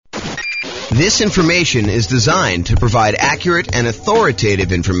This information is designed to provide accurate and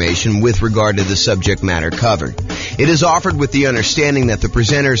authoritative information with regard to the subject matter covered. It is offered with the understanding that the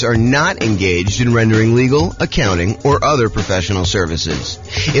presenters are not engaged in rendering legal, accounting, or other professional services.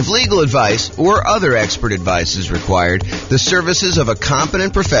 If legal advice or other expert advice is required, the services of a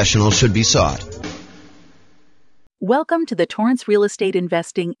competent professional should be sought. Welcome to the Torrance Real Estate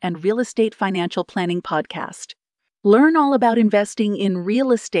Investing and Real Estate Financial Planning Podcast. Learn all about investing in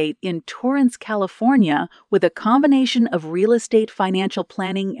real estate in Torrance, California, with a combination of real estate financial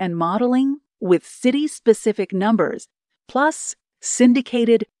planning and modeling with city-specific numbers, plus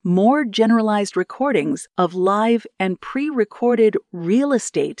syndicated, more generalized recordings of live and pre-recorded real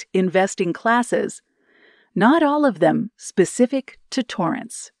estate investing classes, not all of them specific to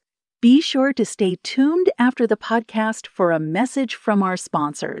Torrance. Be sure to stay tuned after the podcast for a message from our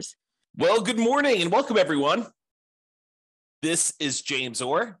sponsors. Well, good morning and welcome, everyone. This is James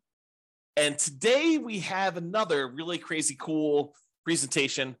Orr, and today we have another really crazy cool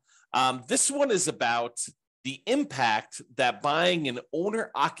presentation. This one is about the impact that buying an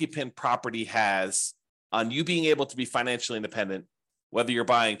owner-occupant property has on you being able to be financially independent, whether you're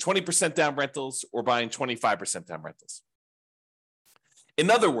buying 20% down rentals or buying 25% down rentals.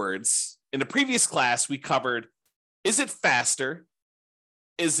 In other words, in the previous class, we covered, is it faster?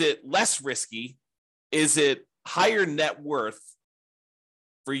 Is it less risky? Is it higher net worth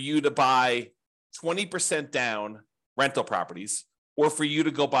for you to buy 20% down rental properties or for you to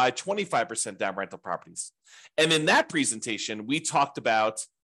go buy 25% down rental properties? And in that presentation, we talked about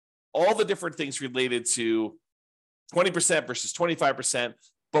all the different things related to 20% versus 25%.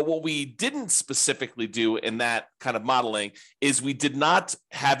 But what we didn't specifically do in that kind of modeling is we did not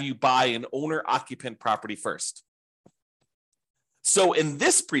have you buy an owner-occupant property first. So in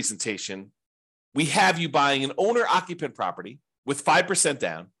this presentation, we have you buying an owner-occupant property with 5%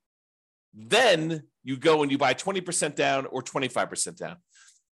 down. Then you go and you buy 20% down or 25% down.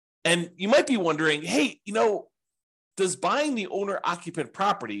 And you might be wondering, hey, does buying the owner-occupant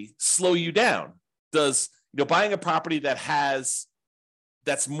property slow you down? Does buying a property that's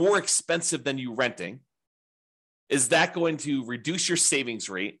more expensive than you renting, is that going to reduce your savings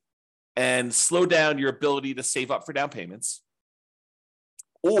rate and slow down your ability to save up for down payments?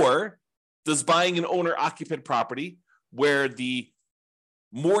 Or does buying an owner-occupant property where the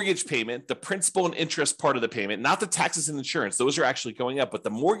mortgage payment, the principal and interest part of the payment, not the taxes and insurance, those are actually going up, but the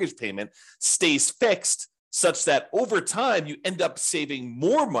mortgage payment stays fixed such that over time you end up saving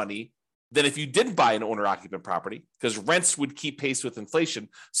more money than if you didn't buy an owner-occupant property, because rents would keep pace with inflation.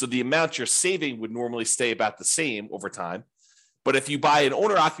 So the amount you're saving would normally stay about the same over time. But if you buy an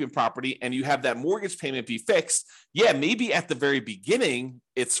owner-occupant property and you have that mortgage payment be fixed, yeah, maybe at the very beginning,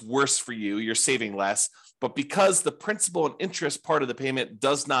 it's worse for you. You're saving less. But because the principal and interest part of the payment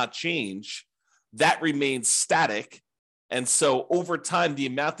does not change, that remains static. And so over time, the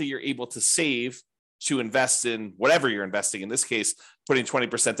amount that you're able to save to invest in whatever you're investing, in this case, putting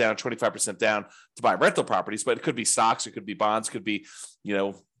 20% down, 25% down to buy rental properties, but it could be stocks, it could be bonds, it could be,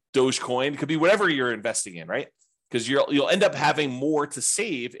 Dogecoin, it could be whatever you're investing in, right? Because you'll end up having more to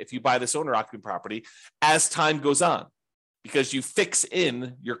save if you buy this owner-occupant property as time goes on, because you fix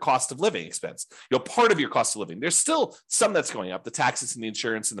in your cost of living expense, part of your cost of living. There's still some that's going up, the taxes and the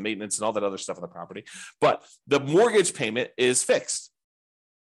insurance and the maintenance and all that other stuff on the property, but the mortgage payment is fixed.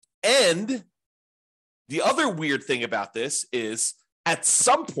 And the other weird thing about this is at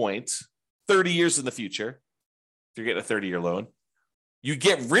some point, 30 years in the future, if you're getting a 30-year loan, you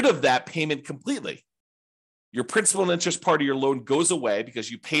get rid of that payment completely. Your principal and interest part of your loan goes away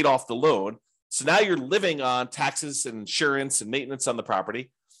because you paid off the loan. So now you're living on taxes and insurance and maintenance on the property.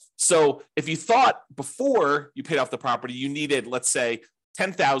 So if you thought before you paid off the property, you needed, let's say,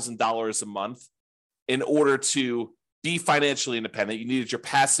 $10,000 a month in order to be financially independent, you needed your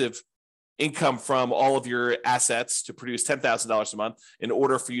passive income from all of your assets to produce $10,000 a month in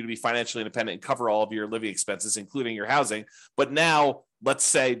order for you to be financially independent and cover all of your living expenses, including your housing. But now, let's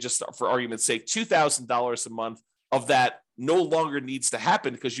say, just for argument's sake, $2,000 a month of that no longer needs to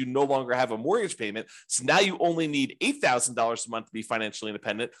happen because you no longer have a mortgage payment. So now you only need $8,000 a month to be financially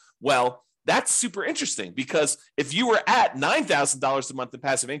independent. Well, that's super interesting, because if you were at $9,000 a month in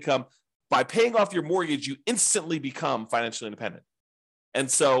passive income, by paying off your mortgage, you instantly become financially independent. And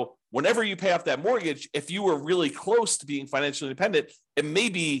so whenever you pay off that mortgage, if you were really close to being financially independent, it may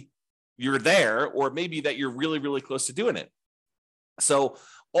be you're there, or it may be that you're really, really close to doing it. So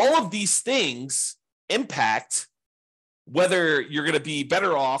all of these things impact whether you're going to be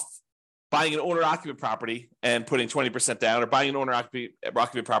better off buying an owner-occupant property and putting 20% down, or buying an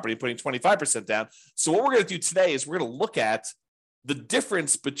owner-occupant property and putting 25% down. So what we're going to do today is we're going to look at the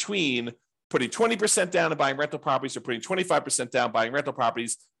difference between putting 20% down and buying rental properties or putting 25% down buying rental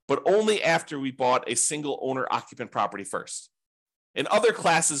properties, but only after we bought a single owner-occupant property first. In other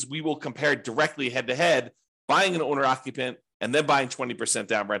classes, we will compare directly head-to-head, buying an owner-occupant and then buying 20%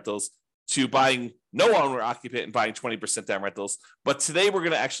 down rentals to buying no owner-occupant and buying 20% down rentals. But today we're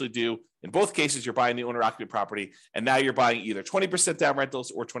going to actually do, in both cases, you're buying the owner-occupant property, and now you're buying either 20% down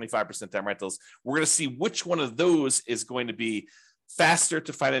rentals or 25% down rentals. We're going to see which one of those is going to be faster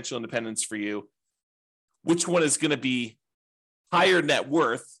to financial independence for you, which one is going to be higher net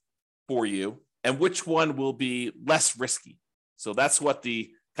worth for you, and which one will be less risky. So that's what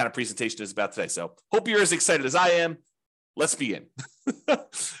the kind of presentation is about today. So hope you're as excited as I am. Let's begin.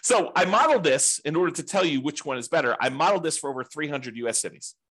 So I modeled this in order to tell you which one is better. I modeled this for over 300 US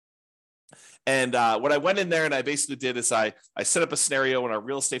cities. And what I went in there and I basically did is I set up a scenario in our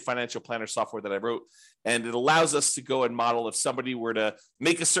real estate financial planner software that I wrote, and it allows us to go and model if somebody were to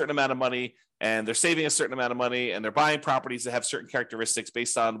make a certain amount of money and they're saving a certain amount of money and they're buying properties that have certain characteristics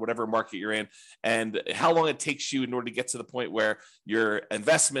based on whatever market you're in, and how long it takes you in order to get to the point where your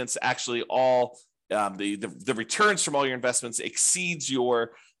investments actually all the returns from all your investments exceeds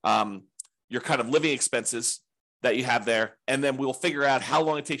your kind of living expenses that you have there. And then we'll figure out how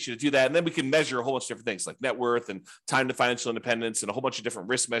long it takes you to do that. And then we can measure a whole bunch of different things like net worth and time to financial independence and a whole bunch of different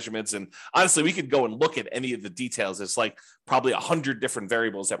risk measurements. And honestly, we could go and look at any of the details. It's like probably 100 different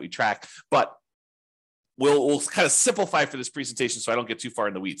variables that we track, but we'll kind of simplify for this presentation so I don't get too far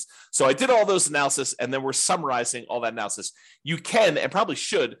in the weeds. So I did all those analysis, and then we're summarizing all that analysis. You can, and probably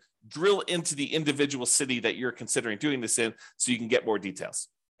should, drill into the individual city that you're considering doing this in so you can get more details.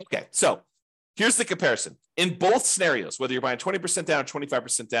 Okay, so here's the comparison. In both scenarios, whether you're buying 20% down or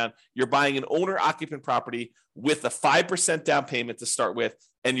 25% down, you're buying an owner-occupant property with a 5% down payment to start with,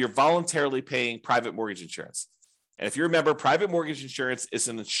 and you're voluntarily paying private mortgage insurance. And if you remember, private mortgage insurance is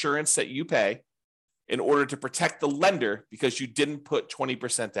an insurance that you pay in order to protect the lender because you didn't put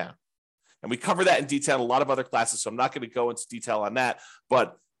 20% down. And we cover that in detail in a lot of other classes, so I'm not going to go into detail on that,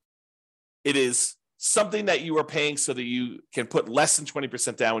 but it is something that you are paying so that you can put less than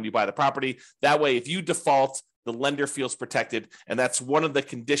 20% down when you buy the property. That way, if you default, the lender feels protected, and that's one of the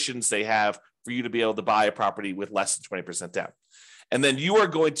conditions they have for you to be able to buy a property with less than 20% down. And then you are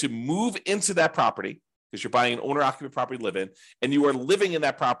going to move into that property because you're buying an owner-occupant property to live in, and you are living in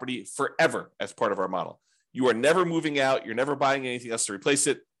that property forever as part of our model. You are never moving out. You're never buying anything else to replace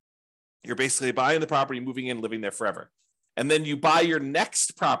it. You're basically buying the property, moving in, living there forever. And then you buy your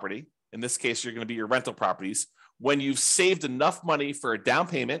next property. In this case, you're going to be your rental properties when you've saved enough money for a down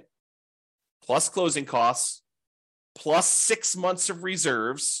payment, plus closing costs, plus 6 months of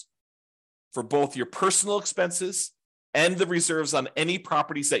reserves for both your personal expenses and the reserves on any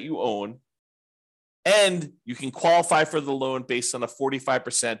properties that you own. And you can qualify for the loan based on a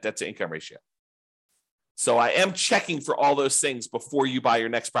 45% debt to income ratio. So I am checking for all those things before you buy your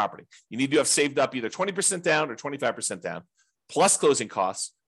next property. You need to have saved up either 20% down or 25% down, plus closing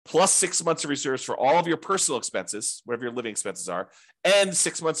costs, plus 6 months of reserves for all of your personal expenses, whatever your living expenses are, and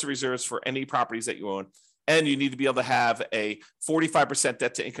 6 months of reserves for any properties that you own. And you need to be able to have a 45%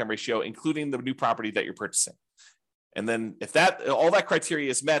 debt to income ratio, including the new property that you're purchasing. And then if all that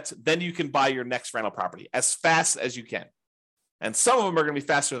criteria is met, then you can buy your next rental property as fast as you can. And some of them are going to be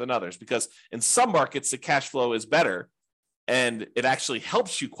faster than others because in some markets, the cash flow is better and it actually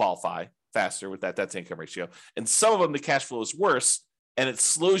helps you qualify faster with that debt to income ratio. And some of them, the cash flow is worse and it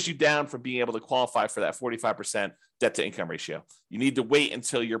slows you down from being able to qualify for that 45% debt to income ratio. You need to wait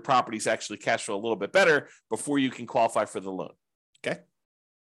until your properties actually cash flow a little bit better before you can qualify for the loan. Okay.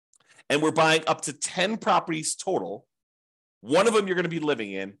 And we're buying up to 10 properties total. One of them you're going to be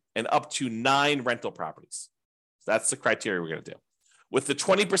living in, and up to 9 rental properties. So that's the criteria we're going to do. With the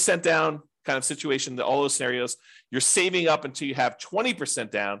 20% down kind of situation, all those scenarios, you're saving up until you have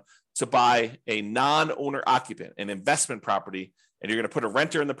 20% down to buy a non-owner occupant, an investment property, and you're going to put a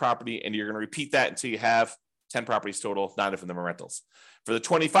renter in the property, and you're going to repeat that until you have 10 properties total, 9 of them are rentals. For the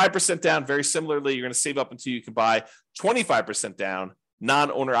 25% down, very similarly, you're going to save up until you can buy 25% down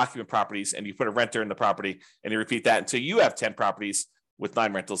non-owner occupant properties, and you put a renter in the property, and you repeat that until you have 10 properties with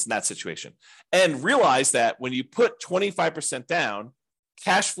 9 rentals in that situation. And realize that when you put 25% down,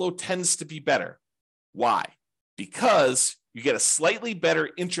 cash flow tends to be better. Why? Because you get a slightly better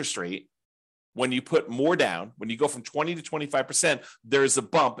interest rate when you put more down. When you go from 20 to 25%, there's a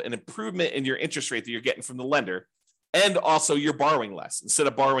bump, an improvement in your interest rate that you're getting from the lender. And also you're borrowing less. Instead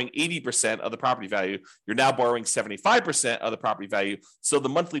of borrowing 80% of the property value, you're now borrowing 75% of the property value. So the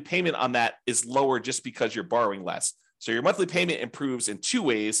monthly payment on that is lower just because you're borrowing less. So your monthly payment improves in 2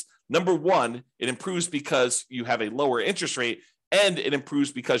 ways. Number one, it improves because you have a lower interest rate and it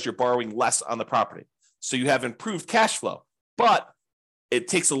improves because you're borrowing less on the property. So you have improved cash flow, but it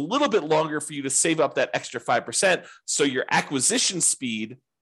takes a little bit longer for you to save up that extra 5%. So your acquisition speed,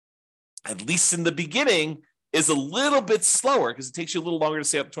 at least in the beginning, is a little bit slower because it takes you a little longer to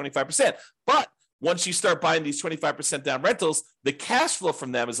save up 25%. But once you start buying these 25% down rentals, the cash flow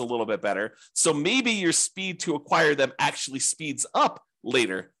from them is a little bit better. So maybe your speed to acquire them actually speeds up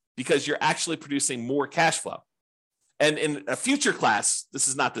later because you're actually producing more cash flow. And in a future class, this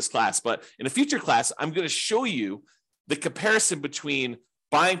is not this class, but in a future class, I'm going to show you the comparison between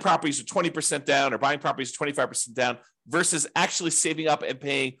buying properties with 20% down or buying properties with 25% down versus actually saving up and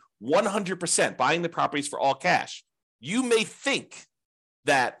paying 100%, buying the properties for all cash. You may think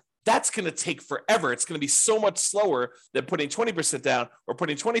that that's going to take forever. It's going to be so much slower than putting 20% down or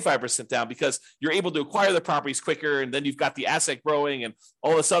putting 25% down because you're able to acquire the properties quicker and then you've got the asset growing and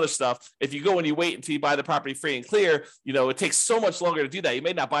all this other stuff. If you go and you wait until you buy the property free and clear, it takes so much longer to do that. You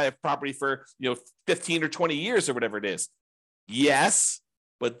may not buy a property for 15 or 20 years or whatever it is. Yes,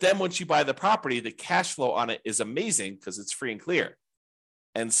 but then once you buy the property, the cash flow on it is amazing because it's free and clear.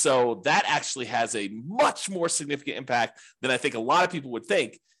 And so that actually has a much more significant impact than I think a lot of people would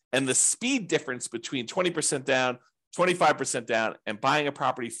think. And the speed difference between 20% down, 25% down, and buying a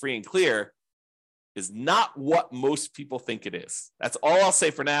property free and clear is not what most people think it is. That's all I'll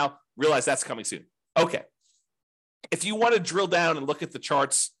say for now. Realize that's coming soon. Okay. If you want to drill down and look at the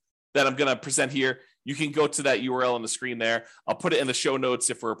charts that I'm going to present here, you can go to that URL on the screen there. I'll put it in the show notes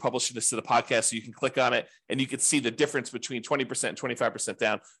if we're publishing this to the podcast, so you can click on it and you can see the difference between 20% and 25%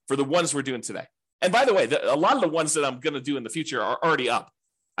 down for the ones we're doing today. And by the way, a lot of the ones that I'm going to do in the future are already up.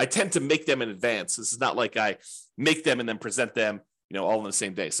 I tend to make them in advance. This is not like I make them and then present them, all on the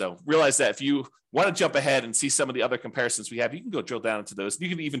same day. So realize that if you want to jump ahead and see some of the other comparisons we have, you can go drill down into those. You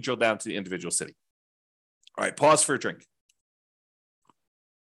can even drill down to the individual city. All right, pause for a drink.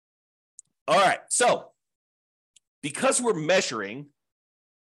 All right, so because we're measuring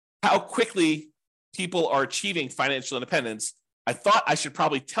how quickly people are achieving financial independence, I thought I should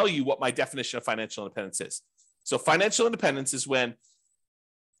probably tell you what my definition of financial independence is. So financial independence is when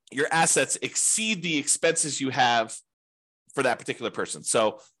your assets exceed the expenses you have for that particular person.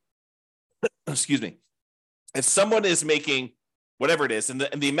 So, excuse me, if someone is making whatever it is, and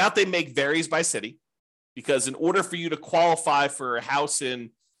the amount they make varies by city, because in order for you to qualify for a house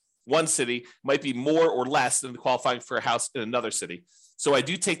in one city might be more or less than qualifying for a house in another city. So I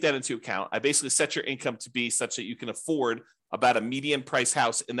do take that into account. I basically set your income to be such that you can afford about a median price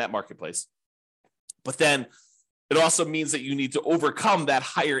house in that marketplace. But then it also means that you need to overcome that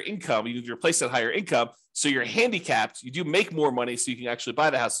higher income. You need to replace that higher income. So you're handicapped. You do make more money so you can actually buy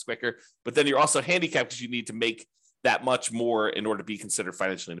the houses quicker, but then you're also handicapped because you need to make that much more in order to be considered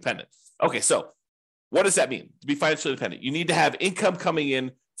financially independent. Okay, so what does that mean to be financially independent? You need to have income coming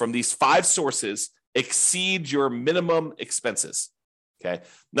in from these 5 sources exceed your minimum expenses. Okay.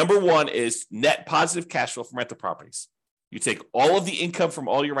 Number 1 is net positive cash flow from rental properties. You take all of the income from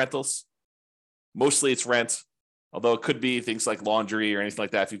all your rentals. Mostly it's rent, although it could be things like laundry or anything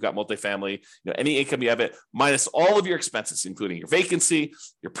like that. If you've got multifamily, any income you have it, minus all of your expenses, including your vacancy,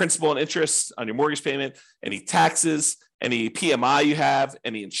 your principal and interest on your mortgage payment, any taxes, any PMI you have,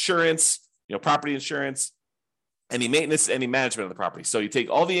 any insurance, property insurance, any maintenance, any management of the property. So you take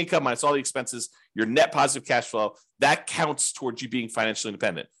all the income minus all the expenses, your net positive cash flow, that counts towards you being financially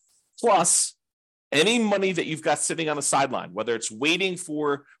independent. Plus, any money that you've got sitting on the sideline, whether it's waiting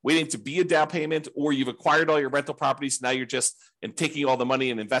to be a down payment, or you've acquired all your rental properties, now you're just taking all the money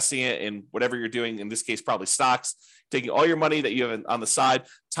and investing it in whatever you're doing, in this case, probably stocks, taking all your money that you have on the side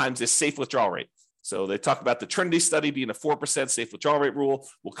times this safe withdrawal rate. So they talk about the Trinity study being a 4% safe withdrawal rate rule.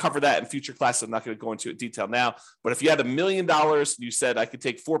 We'll cover that in future classes. I'm not going to go into it in detail now. But if you had $1 million, you said I could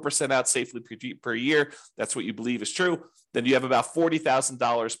take 4% out safely per year, that's what you believe is true, then you have about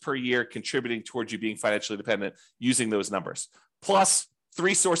 $40,000 per year contributing towards you being financially independent using those numbers. Plus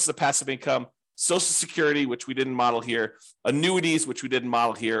 3 sources of passive income: Social Security, which we didn't model here, annuities, which we didn't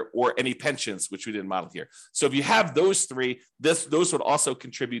model here, or any pensions, which we didn't model here. So if you have those 3, those would also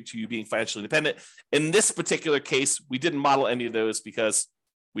contribute to you being financially independent. In this particular case, we didn't model any of those because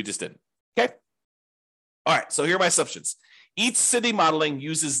we just didn't. Okay. All right. So here are my assumptions. Each city modeling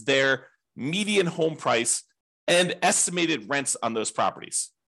uses their median home price and estimated rents on those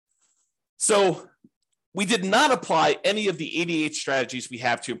properties. So we did not apply any of the 88 strategies we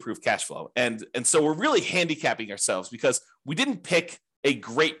have to improve cash flow. And so we're really handicapping ourselves because we didn't pick a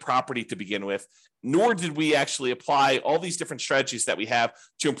great property to begin with, nor did we actually apply all these different strategies that we have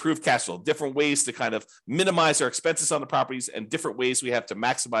to improve cash flow, different ways to kind of minimize our expenses on the properties and different ways we have to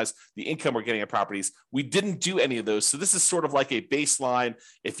maximize the income we're getting at properties. We didn't do any of those. So this is sort of like a baseline.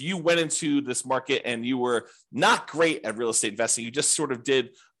 If you went into this market and you were not great at real estate investing, you just sort of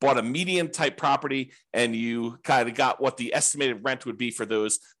bought a medium type property and you kind of got what the estimated rent would be for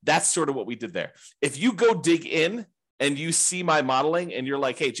those. That's sort of what we did there. If you go dig in and you see my modeling and you're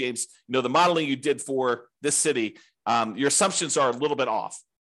like, hey, James, the modeling you did for this city, your assumptions are a little bit off.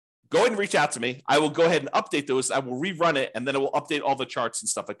 Go ahead and reach out to me. I will go ahead and update those. I will rerun it, and then it will update all the charts and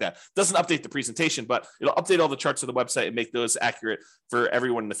stuff like that. It doesn't update the presentation, but it'll update all the charts of the website and make those accurate for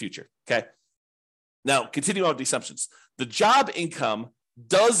everyone in the future, okay? Now, continuing on with the assumptions. The job income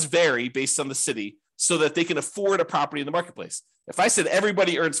does vary based on the city so that they can afford a property in the marketplace. If I said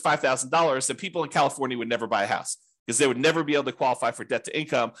everybody earns $5,000, then people in California would never buy a house because they would never be able to qualify for debt to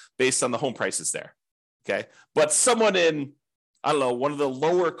income based on the home prices there, okay? But someone in, I don't know, one of the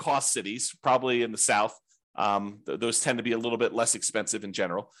lower cost cities, probably in the South, those tend to be a little bit less expensive in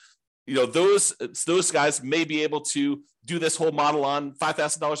general. Those guys may be able to do this whole model on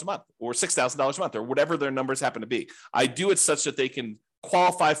 $5,000 a month or $6,000 a month or whatever their numbers happen to be. I do it such that they can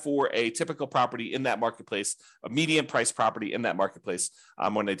qualify for a typical property in that marketplace, a median price property in that marketplace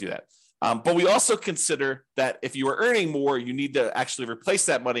when they do that. But we also consider that if you are earning more, you need to actually replace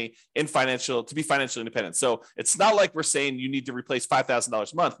that money to be financially independent. So it's not like we're saying you need to replace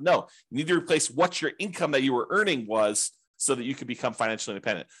 $5,000 a month. No, you need to replace what your income that you were earning was so that you can become financially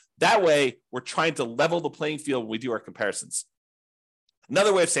independent. That way, we're trying to level the playing field when we do our comparisons.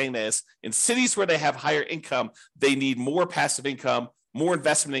 Another way of saying this, in cities where they have higher income, they need more passive income, more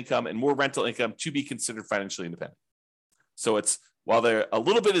investment income, and more rental income to be considered financially independent. So while a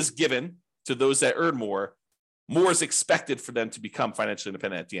little bit is given to those that earn more is expected for them to become financially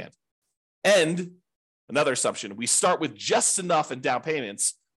independent at the end. And another assumption, we start with just enough in down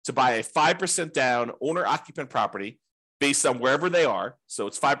payments to buy a 5% down owner-occupant property based on wherever they are. So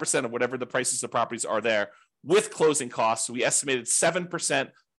it's 5% of whatever the prices of properties are there with closing costs. So we estimated 7%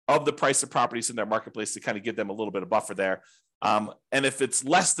 of the price of properties in their marketplace to kind of give them a little bit of buffer there. And if it's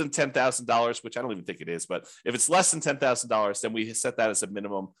less than $10,000, which I don't even think it is, but if it's less than $10,000, then we set that as a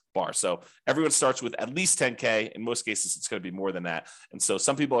minimum bar. So everyone starts with at least 10K. In most cases, it's going to be more than that. And so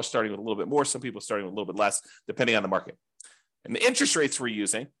some people are starting with a little bit more, some people are starting with a little bit less, depending on the market. And the interest rates we're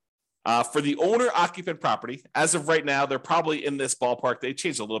using for the owner-occupant property, as of right now, they're probably in this ballpark. They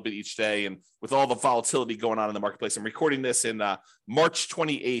change a little bit each day. And with all the volatility going on in the marketplace, I'm recording this in March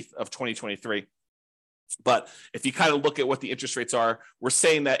 28th of 2023. But if you kind of look at what the interest rates are, we're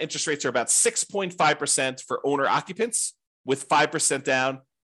saying that interest rates are about 6.5% for owner occupants with 5% down.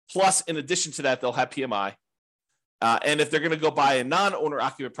 Plus, in addition to that, they'll have PMI. And if they're going to go buy a non-owner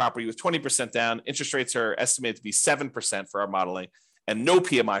occupant property with 20% down, interest rates are estimated to be 7% for our modeling and no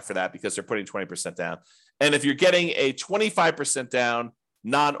PMI for that because they're putting 20% down. And if you're getting a 25% down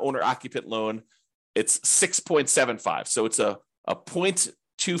non-owner occupant loan, it's 6.75. So it's a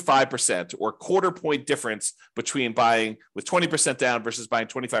 0.25% or quarter point difference between buying with 20% down versus buying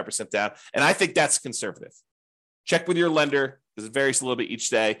 25% down. And I think that's conservative. Check with your lender because it varies a little bit each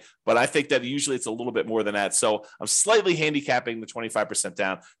day, but I think that usually it's a little bit more than that. So I'm slightly handicapping the 25%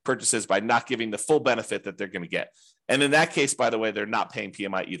 down purchases by not giving the full benefit that they're going to get. And in that case, by the way, they're not paying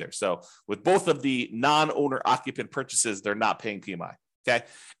PMI either. So with both of the non-owner occupant purchases, they're not paying PMI. Okay.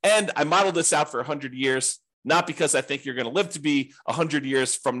 And I modeled this out for 100 years. Not because I think you're going to live to be 100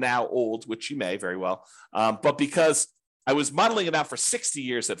 years from now old, which you may very well, but because I was modeling it out for 60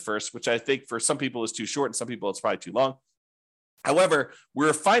 years at first, which I think for some people is too short and some people it's probably too long. However,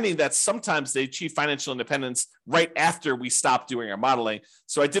 we're finding that sometimes they achieve financial independence right after we stop doing our modeling.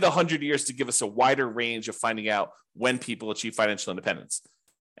 So I did 100 years to give us a wider range of finding out when people achieve financial independence.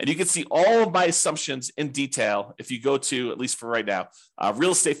 And you can see all of my assumptions in detail if you go to, at least for right now,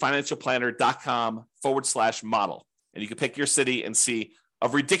 realestatefinancialplanner.com/model. And you can pick your city and see a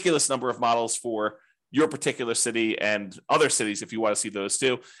ridiculous number of models for your particular city and other cities if you want to see those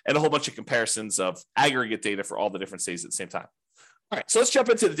too, and a whole bunch of comparisons of aggregate data for all the different cities at the same time. All right, so let's jump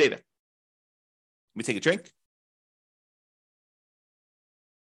into the data. Let me take a drink.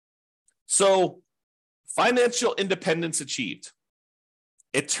 So financial independence achieved.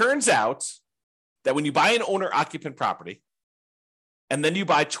 It turns out that when you buy an owner-occupant property and then you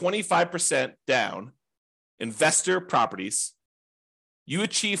buy 25% down investor properties, you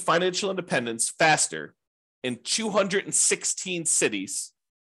achieve financial independence faster in 216 cities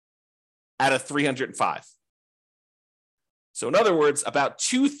out of 305. So in other words, about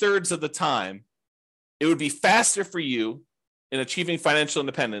 2/3 of the time, it would be faster for you in achieving financial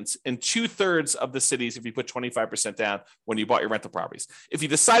independence in 2/3 of the cities if you put 25% down when you bought your rental properties. If you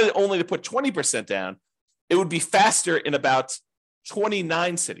decided only to put 20% down, it would be faster in about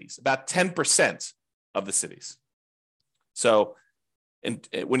 29 cities, about 10% of the cities. So in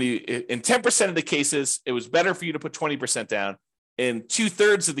 10% of the cases, it was better for you to put 20% down. In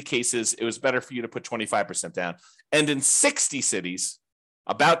 2/3 of the cases, it was better for you to put 25% down. And in 60 cities,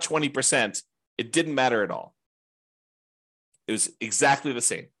 about 20%, it didn't matter at all. It was exactly the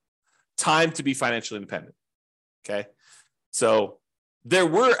same. Time to be financially independent. Okay. So there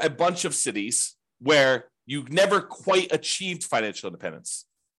were a bunch of cities where you never quite achieved financial independence,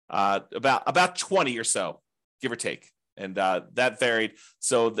 about 20 or so, give or take. And that varied.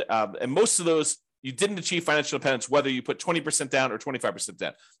 So, and most of those, you didn't achieve financial independence, whether you put 20% down or 25%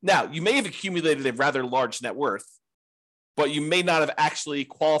 down. Now, you may have accumulated a rather large net worth, but you may not have actually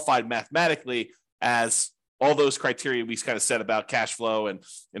qualified mathematically as all those criteria we kind of said about cash flow and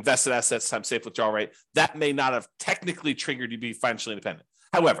invested assets times safe withdrawal rate. That may not have technically triggered you to be financially independent.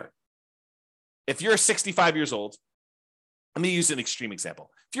 However, if you're 65 years old, let me use an extreme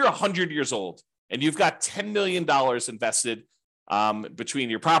example. If you're 100 years old and you've got $10 million invested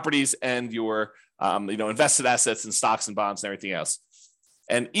between your properties and your invested assets and stocks and bonds and everything else,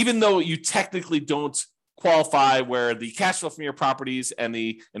 and even though you technically don't qualify where the cash flow from your properties and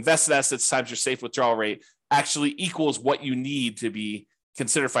the invested assets times your safe withdrawal rate actually equals what you need to be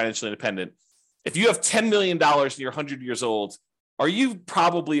considered financially independent. If you have $10 million and you're 100 years old, are you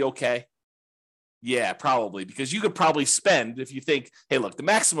probably okay? Yeah, probably, because you could probably spend, if you think, hey, look, the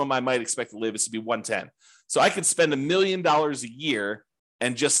maximum I might expect to live is to be 110. So I could spend $1 million a year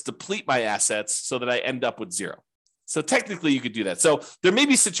and just deplete my assets so that I end up with zero. So technically you could do that. So there may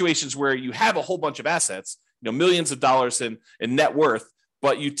be situations where you have a whole bunch of assets, millions of dollars in net worth,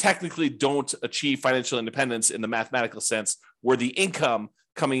 but you technically don't achieve financial independence in the mathematical sense, where the income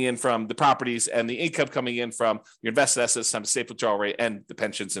coming in from the properties and the income coming in from your invested assets times safe withdrawal rate and the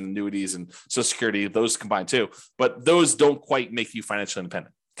pensions and annuities and Social Security, those combined too. But those don't quite make you financially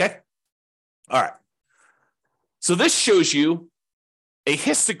independent. Okay. All right. So this shows you a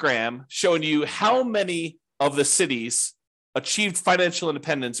histogram showing you how many of the cities achieved financial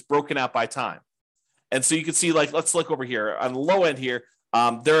independence broken out by time. And so you can see, like, let's look over here on the low end here.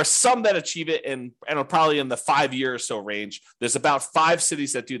 There are some that achieve it in, and probably in the 5 year or so range. There's about 5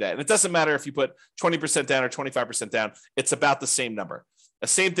 cities that do that. And it doesn't matter if you put 20% down or 25% down, it's about the same number. The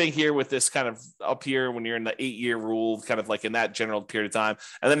same thing here with this kind of up here when you're in the 8-year rule, kind of like in that general period of time.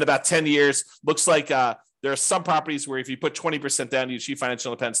 And then about 10 years, looks like there are some properties where if you put 20% down, you achieve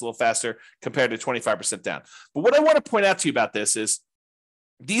financial independence a little faster compared to 25% down. But what I want to point out to you about this is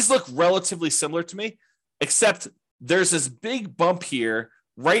these look relatively similar to me, except there's this big bump here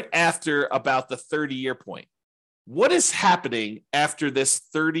right after about the 30-year point. What is happening after this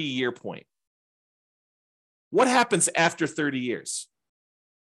 30-year point? What happens after 30 years?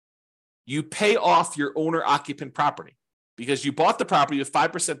 You pay off your owner-occupant property because you bought the property with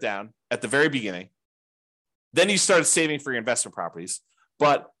 5% down at the very beginning. Then you started saving for your investment properties.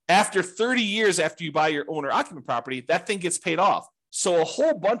 But after 30 years after you buy your owner-occupant property, that thing gets paid off. So a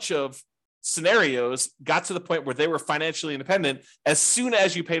whole bunch of scenarios got to the point where they were financially independent as soon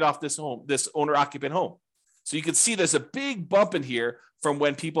as you paid off this owner-occupant home. So you can see there's a big bump in here from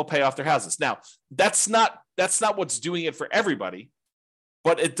when people pay off their houses. Now, that's not what's doing it for everybody,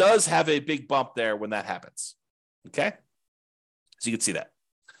 but it does have a big bump there when that happens. Okay? So you can see that.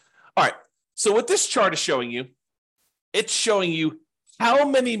 All right. So what this chart is showing you, it's showing you how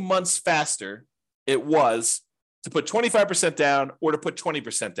many months faster it was to put 25% down or to put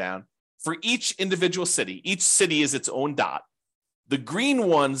 20% down for each individual city. Each city is its own dot. The green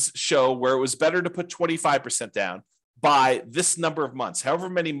ones show where it was better to put 25% down by this number of months, however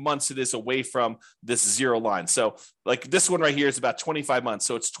many months it is away from this zero line. So like this one right here is about 25 months.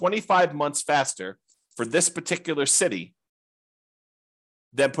 So it's 25 months faster for this particular city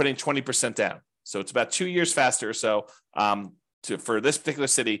than putting 20% down. So it's about 2 years faster or so for this particular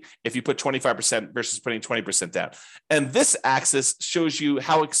city if you put 25% versus putting 20% down. And this axis shows you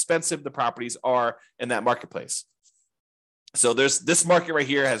how expensive the properties are in that marketplace. So there's this market right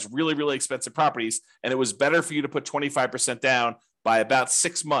here has really, really expensive properties, and it was better for you to put 25% down by about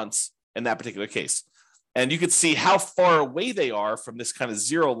 6 months in that particular case. And you can see how far away they are from this kind of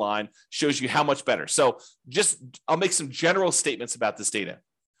zero line shows you how much better. So I'll make some general statements about this data.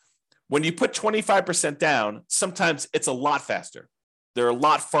 When you put 25% down, sometimes it's a lot faster. They're a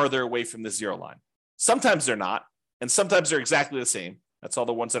lot farther away from the zero line. Sometimes they're not, and sometimes they're exactly the same. That's all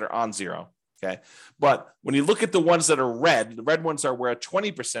the ones that are on zero. Okay. But when you look at the ones that are red, the red ones are where a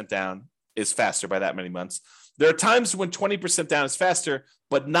 20% down is faster by that many months. There are times when 20% down is faster,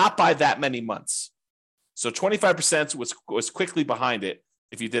 but not by that many months. So 25% was quickly behind it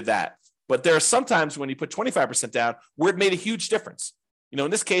if you did that. But there are some times when you put 25% down where it made a huge difference. In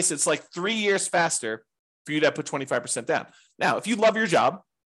this case, it's like 3 years faster for you to put 25% down. Now, if you love your job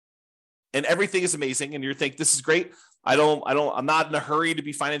and everything is amazing and you think this is great, I'm not in a hurry to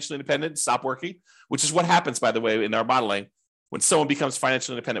be financially independent, stop working, which is what happens, by the way, in our modeling. When someone becomes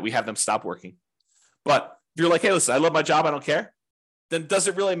financially independent, we have them stop working. But if you're like, hey, listen, I love my job, I don't care, then does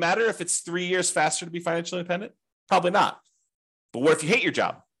it really matter if it's 3 years faster to be financially independent? Probably not. But what if you hate your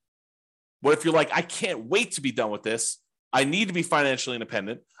job? What if you're like, I can't wait to be done with this. I need to be financially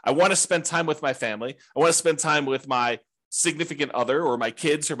independent. I want to spend time with my family. I want to spend time with my significant other or my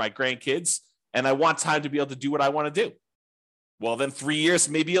kids or my grandkids. And I want time to be able to do what I want to do. Well, then 3 years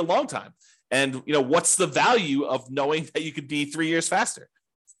may be a long time. And, what's the value of knowing that you could be 3 years faster?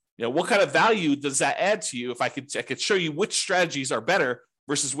 What kind of value does that add to you if I could show you which strategies are better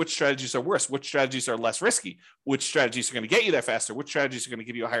versus which strategies are worse, which strategies are less risky, which strategies are going to get you there faster, which strategies are going to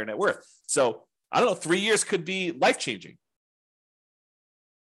give you a higher net worth. So I don't know, 3 years could be life-changing.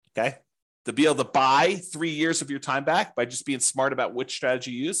 Okay. To be able to buy 3 years of your time back by just being smart about which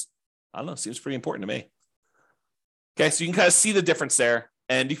strategy you use, I don't know, seems pretty important to me. Okay. So you can kind of see the difference there.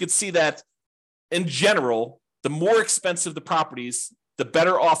 And you can see that in general, the more expensive the properties, the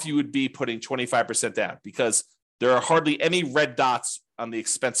better off you would be putting 25% down because there are hardly any red dots on the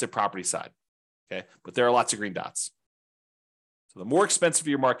expensive property side. Okay. But there are lots of green dots. So the more expensive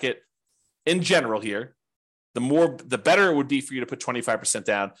your market in general here, the better it would be for you to put 25%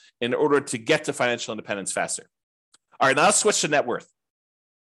 down in order to get to financial independence faster. All right, now let's switch to net worth.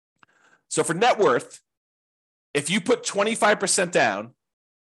 So for net worth, if you put 25% down,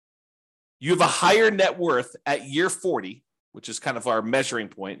 you have a higher net worth at year 40, which is kind of our measuring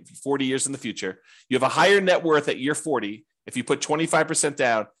point, 40 years in the future. You have a higher net worth at year 40 if you put 25%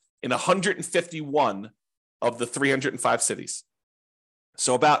 down in 151 of the 305 cities.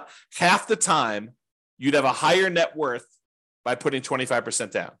 So about half the time, you'd have a higher net worth by putting 25%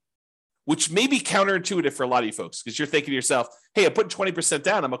 down, which may be counterintuitive for a lot of you folks because you're thinking to yourself, hey, I'm putting 20%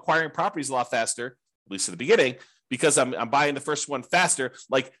 down. I'm acquiring properties a lot faster, at least at the beginning, because I'm buying the first one faster.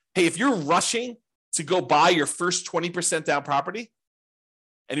 Like, hey, if you're rushing to go buy your first 20% down property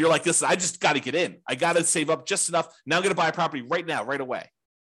and you're like, listen, I just got to get in. I got to save up just enough. Now I'm going to buy a property right now, right away.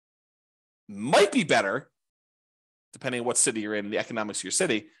 Might be better, depending on what city you're in and the economics of your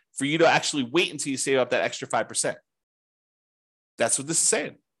city, for you to actually wait until you save up that extra 5%. That's what this is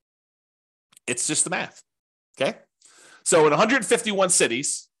saying. It's just the math. Okay. So in 151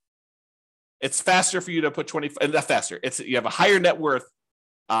 cities, it's faster for you to put not faster. You have a higher net worth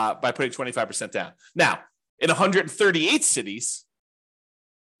by putting 25% down. Now, in 138 cities,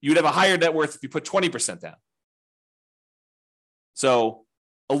 you'd have a higher net worth if you put 20% down. So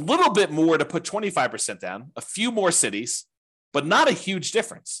a little bit more to put 25% down, a few more cities, but not a huge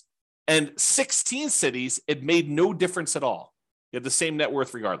difference. And 16 cities, it made no difference at all. You have the same net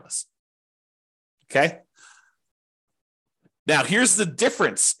worth regardless. Okay. Now, here's the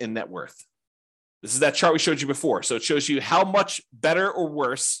difference in net worth. This is that chart we showed you before. So it shows you how much better or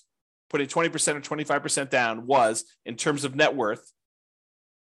worse putting 20% or 25% down was in terms of net worth,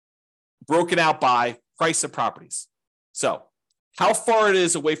 broken out by price of properties. So how far it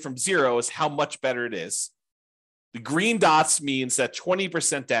is away from zero is how much better it is. The green dots means that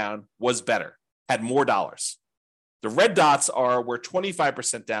 20% down was better, had more dollars. The red dots are where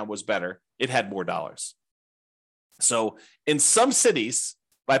 25% down was better, it had more dollars. So in some cities,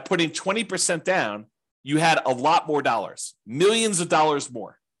 by putting 20% down, you had a lot more dollars, millions of dollars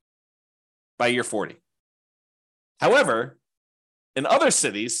more by year 40. However, in other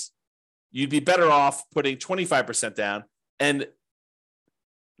cities, you'd be better off putting 25% down. And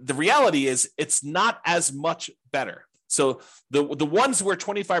the reality is it's not as much better. So the ones where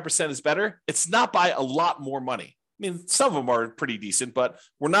 25% is better, it's not by a lot more money. I mean, some of them are pretty decent, but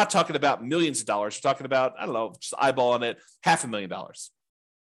we're not talking about millions of dollars. We're talking about, I don't know, just eyeballing it, $500,000.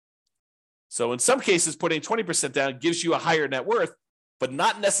 So in some cases, putting 20% down gives you a higher net worth, but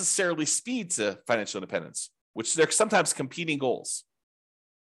not necessarily speed to financial independence, which they're sometimes competing goals.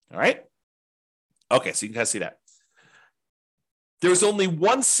 All right? Okay, so you can kind of see that. There was only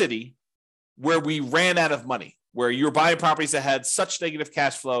one city where we ran out of money, where you were buying properties that had such negative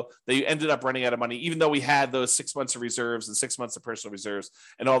cash flow that you ended up running out of money, even though we had those 6 months of reserves and 6 months of personal reserves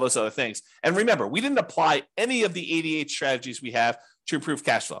and all those other things. And remember, we didn't apply any of the 88 strategies we have to improve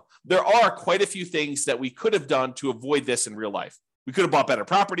cash flow. There are quite a few things that we could have done to avoid this in real life. We could have bought better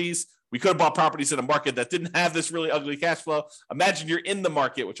properties. We could have bought properties in a market that didn't have this really ugly cash flow. Imagine you're in the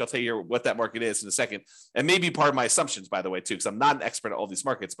market, which I'll tell you what that market is in a second. And maybe part of my assumptions, by the way, too, because I'm not an expert at all these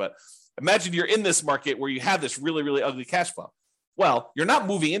markets, but imagine you're in this market where you have this really, really ugly cash flow. Well, you're not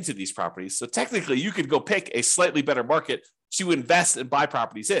moving into these properties. So technically you could go pick a slightly better market to invest and buy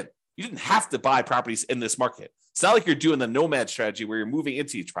properties in. You didn't have to buy properties in this market. It's not like you're doing the nomad strategy where you're moving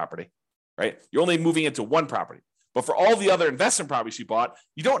into each property, right? You're only moving into one property. But for all the other investment properties you bought,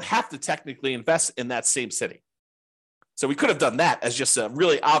 you don't have to technically invest in that same city. So we could have done that as just a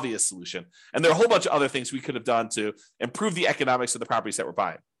really obvious solution. And there are a whole bunch of other things we could have done to improve the economics of the properties that we're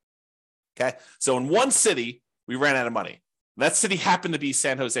buying. Okay. So in one city, we ran out of money. That city happened to be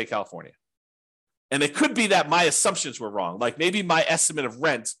San Jose, California. And it could be that my assumptions were wrong. Like maybe my estimate of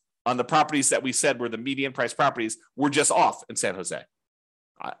rent on the properties that we said were the median price properties were just off in San Jose.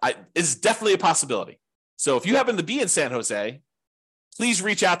 It's definitely a possibility. So if you happen to be in San Jose, please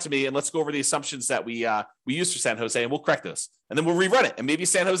reach out to me and let's go over the assumptions that we used for San Jose and we'll correct those. And then we'll rerun it. And maybe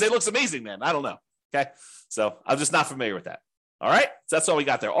San Jose looks amazing then. I don't know. Okay. So I'm just not familiar with that. All right. So that's all we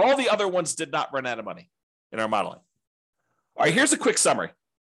got there. All the other ones did not run out of money in our modeling. All right. Here's a quick summary.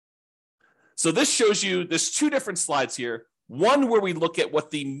 So this shows you, there's two different slides here. One where we look at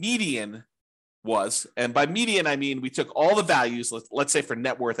what the median was. And by median, I mean, we took all the values, let's say for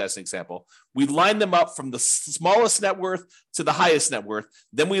net worth as an example, we lined them up from the smallest net worth to the highest net worth.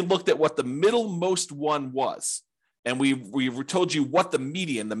 Then we looked at what the middlemost one was. And we told you what the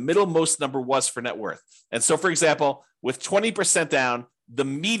median, the middlemost number was for net worth. And so, for example, with 20% down, the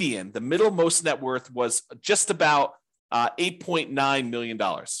median, the middlemost net worth was just about $8.9 million.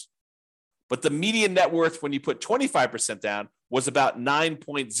 But the median net worth when you put 25% down was about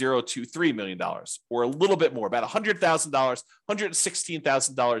 $9.023 million, or a little bit more, about $100,000,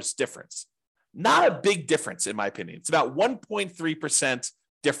 $116,000 difference. Not a big difference, in my opinion. It's about 1.3%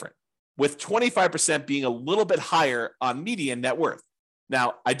 different, with 25% being a little bit higher on median net worth.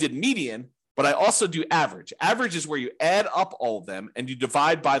 Now, I did median, but I also do average. Average is where you add up all of them and you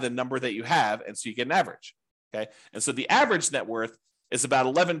divide by the number that you have, and so you get an average. Okay, and so the average net worth is about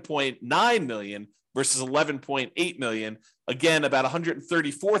 11.9 million versus 11.8 million. Again, about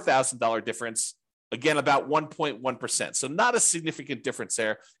 $134,000 difference. Again, about 1.1%. So not a significant difference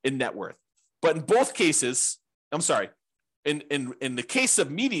there in net worth. But in both cases, I'm sorry, in the case of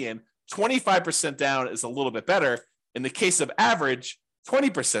median, 25% down is a little bit better. In the case of average,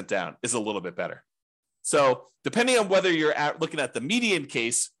 20% down is a little bit better. So depending on whether you're looking at the median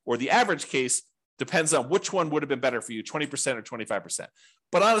case or the average case, depends on which one would have been better for you, 20% or 25%.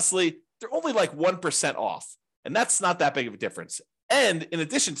 But honestly, they're only like 1% off. And that's not that big of a difference. And in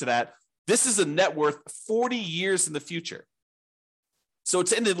addition to that, this is a net worth 40 years in the future. So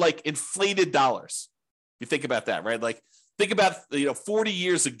it's in like inflated dollars. If you think about that, right? Like think about, 40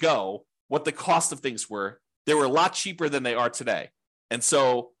 years ago, what the cost of things were. They were a lot cheaper than they are today. And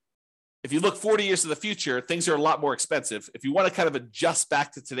so if you look 40 years to the future, things are a lot more expensive. If you want to kind of adjust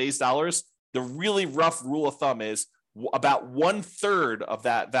back to today's dollars, the really rough rule of thumb is about 1/3 of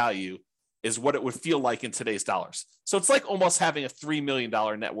that value is what it would feel like in today's dollars. So it's like almost having a $3 million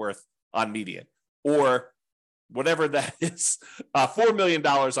net worth on median, or whatever that is, $4 million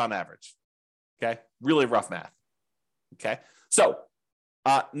on average. Okay. Really rough math. Okay. So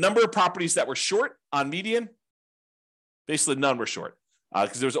number of properties that were short on median, basically none were short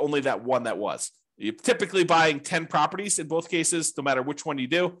because there was only that one that was. You're typically buying 10 properties in both cases, no matter which one you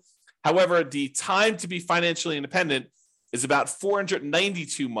do. However, the time to be financially independent is about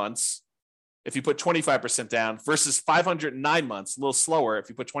 492 months if you put 25% down versus 509 months, a little slower if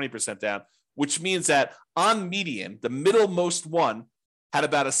you put 20% down, which means that on median, the middlemost one had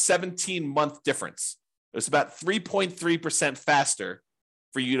about a 17-month difference. It was about 3.3% faster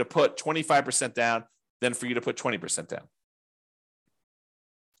for you to put 25% down than for you to put 20% down.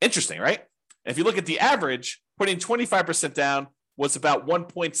 Interesting, right? And if you look at the average, putting 25% down was about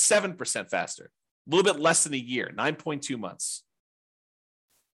 1.7% faster, a little bit less than a year, 9.2 months.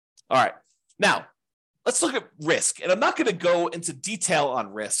 All right. Now, let's look at risk. And I'm not going to go into detail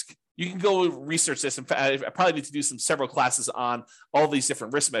on risk. You can go research this. In fact, I probably need to do several classes on all these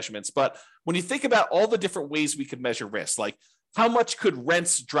different risk measurements. But when you think about all the different ways we could measure risk, like how much could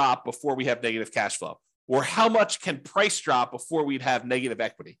rents drop before we have negative cash flow? Or how much can price drop before we'd have negative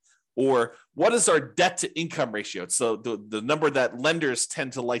equity? Or what is our debt to income ratio? So the number that lenders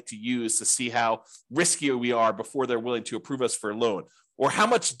tend to like to use to see how risky we are before they're willing to approve us for a loan. Or how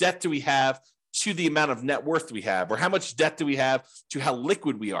much debt do we have to the amount of net worth we have, or how much debt do we have to how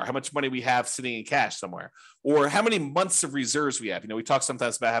liquid we are, how much money we have sitting in cash somewhere, or how many months of reserves we have. We talk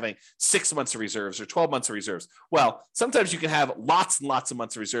sometimes about having 6 months of reserves or 12 months of reserves. Well, sometimes you can have lots and lots of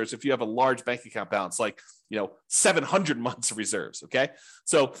months of reserves if you have a large bank account balance, like 700 months of reserves. Okay.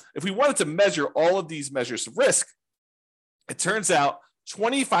 So if we wanted to measure all of these measures of risk, it turns out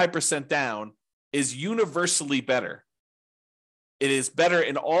 25% down is universally better. It is better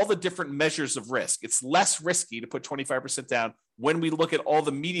in all the different measures of risk. It's less risky to put 25% down when we look at all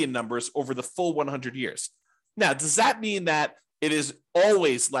the median numbers over the full 100 years. Now, does that mean that it is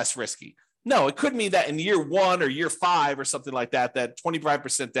always less risky? No, it could mean that in year 1 or year 5 or something like that, that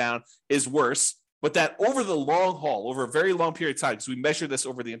 25% down is worse, but that over the long haul, over a very long period of time, because we measure this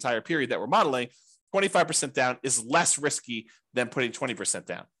over the entire period that we're modeling, 25% down is less risky than putting 20%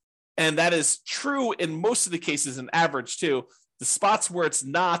 down. And that is true in most of the cases in average too. The spots where it's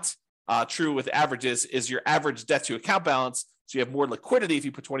not true with averages is your average debt to account balance. So you have more liquidity if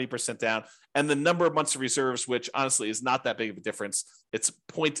you put 20% down, and the number of months of reserves, which honestly is not that big of a difference. It's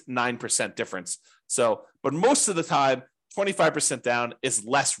 0.9% difference. So, but most of the time, 25% down is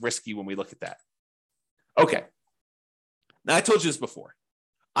less risky when we look at that. Okay. Now I told you this before.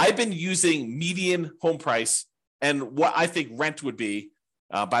 I've been using median home price and what I think rent would be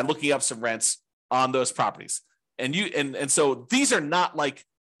by looking up some rents on those properties. And so these are not like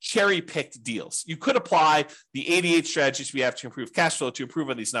cherry-picked deals. You could apply the 88 strategies we have to improve cash flow to improve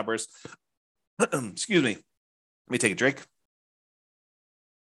on these numbers. Excuse me. Let me take a drink.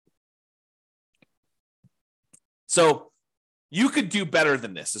 So you could do better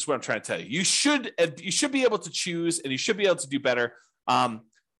than this, is what I'm trying to tell you. You should be able to choose, and you should be able to do better.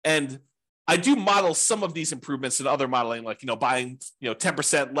 And I do model some of these improvements in other modeling, like buying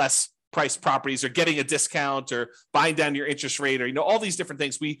 10% less priced properties, or getting a discount, or buying down your interest rate, or all these different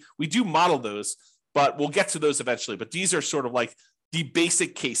things. We do model those, but we'll get to those eventually. But these are sort of like the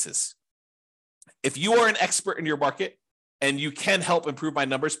basic cases. If you are an expert in your market and you can help improve my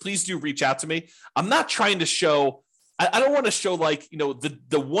numbers, please do reach out to me. I'm not trying to show. I don't want to show like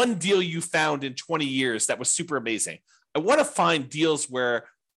the one deal you found in 20 years that was super amazing. I want to find deals where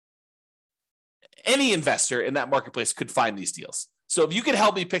any investor in that marketplace could find these deals. So if you could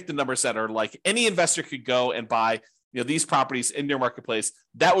help me pick the numbers that are like any investor could go and buy these properties in your marketplace,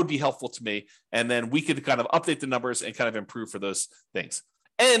 that would be helpful to me. And then we could kind of update the numbers and kind of improve for those things.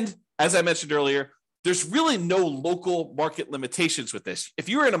 And as I mentioned earlier, there's really no local market limitations with this. If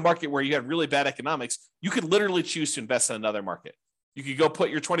you're in a market where you have really bad economics, you could literally choose to invest in another market. You could go put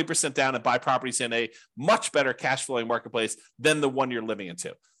your 20% down and buy properties in a much better cash flowing marketplace than the one you're living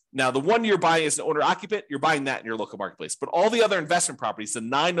into. Now, the one you're buying is an owner-occupant, you're buying that in your local marketplace. But all the other investment properties, the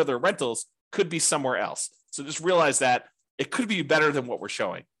 9 other rentals, could be somewhere else. So just realize that it could be better than what we're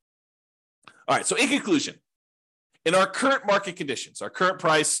showing. All right, so in conclusion, in our current market conditions, our current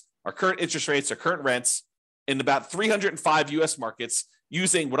price, our current interest rates, our current rents, in about 305 U.S. markets,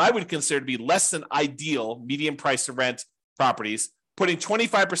 using what I would consider to be less than ideal median price to rent properties, putting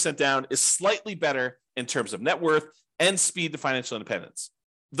 25% down is slightly better in terms of net worth and speed to financial independence.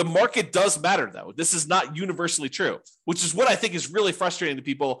 The market does matter, though. This is not universally true, which is what I think is really frustrating to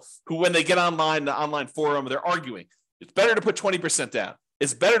people who, when they get online, the online forum, they're arguing. It's better to put 20% down.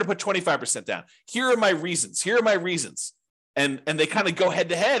 It's better to put 25% down. Here are my reasons. Here are my reasons. And they kind of go head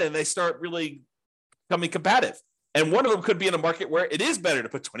to head and they start really becoming combative. And one of them could be in a market where it is better to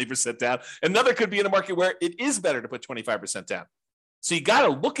put 20% down. Another could be in a market where it is better to put 25% down. So you got to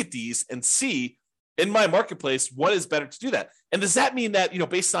look at these and see, in my marketplace, what is better to do that? And does that mean that,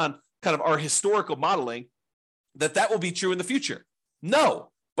 based on kind of our historical modeling, that will be true in the future? No,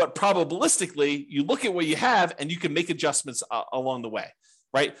 but probabilistically, you look at what you have and you can make adjustments along the way,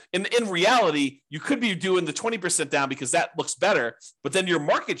 right? In reality, you could be doing the 20% down because that looks better, but then your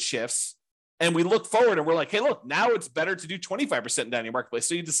market shifts and we look forward and we're like, hey, look, now it's better to do 25% down in your marketplace.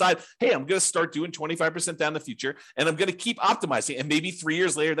 So you decide, hey, I'm going to start doing 25% down in the future and I'm going to keep optimizing. And maybe 3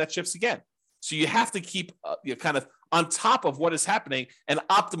 years later, that shifts again. So you have to keep kind of on top of what is happening and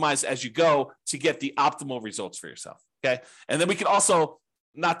optimize as you go to get the optimal results for yourself. Okay. And then we can also,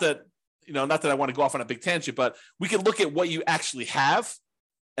 not that I want to go off on a big tangent, but we can look at what you actually have.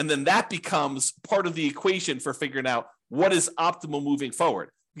 And then that becomes part of the equation for figuring out what is optimal moving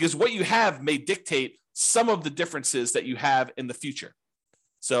forward, because what you have may dictate some of the differences that you have in the future.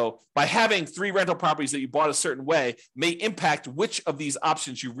 So by having 3 rental properties that you bought a certain way may impact which of these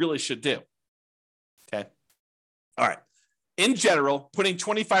options you really should do. Okay. All right. In general, putting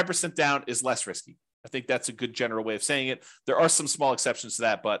 25% down is less risky. I think that's a good general way of saying it. There are some small exceptions to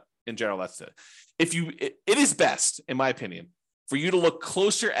that, but in general, that's it. It is best, in my opinion, for you to look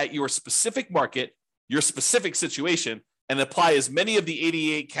closer at your specific market, your specific situation, and apply as many of the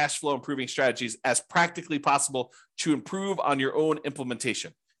 88 cash flow improving strategies as practically possible to improve on your own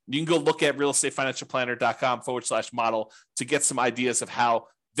implementation. You can go look at realestatefinancialplanner.com/model to get some ideas of how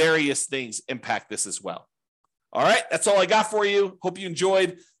various things impact this as well. All right, that's all I got for you. Hope you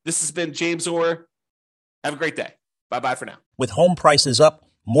enjoyed. This has been James Orr. Have a great day. Bye-bye for now. With home prices up,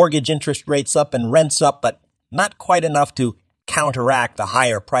 mortgage interest rates up, and rents up, but not quite enough to counteract the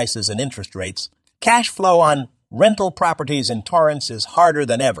higher prices and interest rates, cash flow on rental properties in Torrance is harder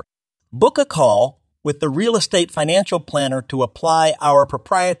than ever. Book a call with the Real Estate Financial Planner to apply our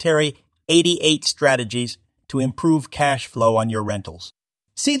proprietary 88 strategies to improve cash flow on your rentals.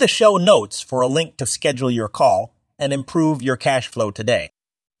 See the show notes for a link to schedule your call and improve your cash flow today.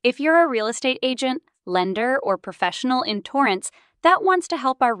 If you're a real estate agent, lender, or professional in Torrance that wants to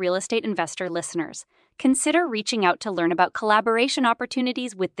help our real estate investor listeners, consider reaching out to learn about collaboration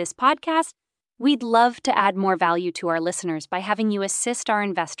opportunities with this podcast. We'd love to add more value to our listeners by having you assist our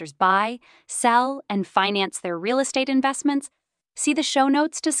investors buy, sell, and finance their real estate investments. See the show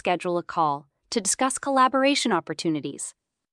notes to schedule a call to discuss collaboration opportunities.